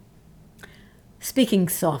Speaking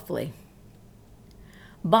softly.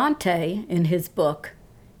 Bhante, in his book,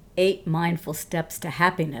 8 Mindful Steps to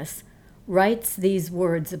Happiness, writes these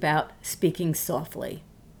words about speaking softly.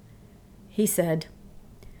 He said,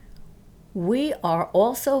 "We are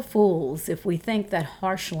also fools if we think that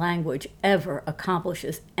harsh language ever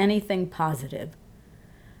accomplishes anything positive.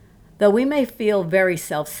 Though we may feel very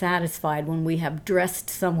self-satisfied when we have dressed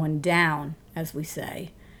someone down, as we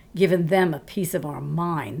say, given them a piece of our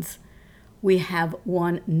minds, we have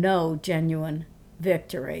won no genuine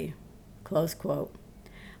victory," close quote.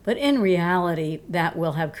 But in reality, that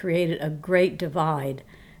will have created a great divide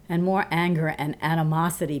and more anger and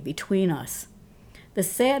animosity between us. The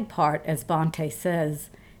sad part, as Bhante says,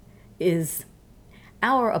 is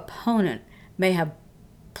our opponent may have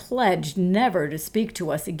pledged never to speak to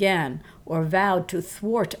us again or vowed to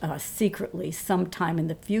thwart us secretly sometime in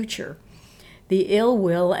the future. The ill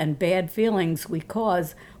will and bad feelings we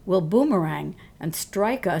cause will boomerang and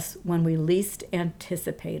strike us when we least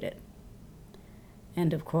anticipate it.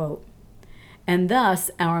 End of quote. And thus,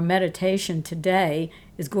 our meditation today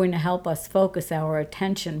is going to help us focus our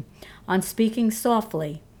attention on speaking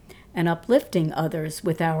softly and uplifting others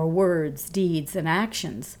with our words, deeds, and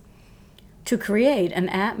actions to create an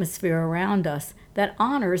atmosphere around us that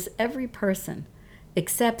honors every person,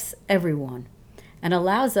 accepts everyone, and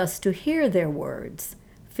allows us to hear their words,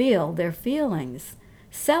 feel their feelings,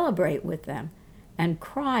 celebrate with them, and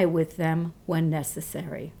cry with them when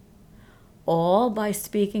necessary, all by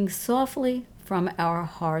speaking softly from our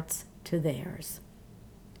hearts to theirs.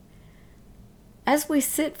 As we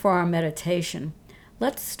sit for our meditation,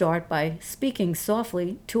 let's start by speaking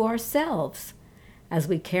softly to ourselves. As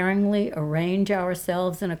we caringly arrange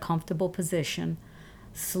ourselves in a comfortable position,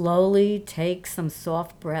 slowly take some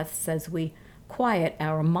soft breaths as we quiet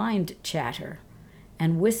our mind chatter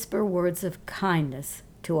and whisper words of kindness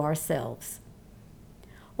to ourselves.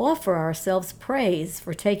 Offer ourselves praise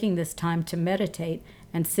for taking this time to meditate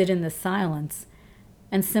and sit in the silence,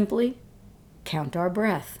 and simply count our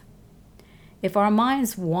breath. If our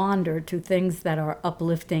minds wander to things that are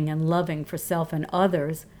uplifting and loving for self and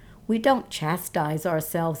others, we don't chastise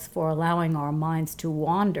ourselves for allowing our minds to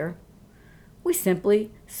wander. We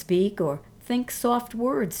simply speak or think soft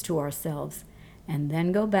words to ourselves and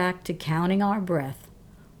then go back to counting our breath,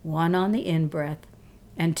 1 on the in-breath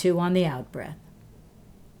and 2 on the out-breath.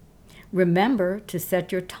 Remember to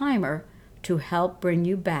set your timer to help bring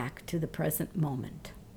you back to the present moment.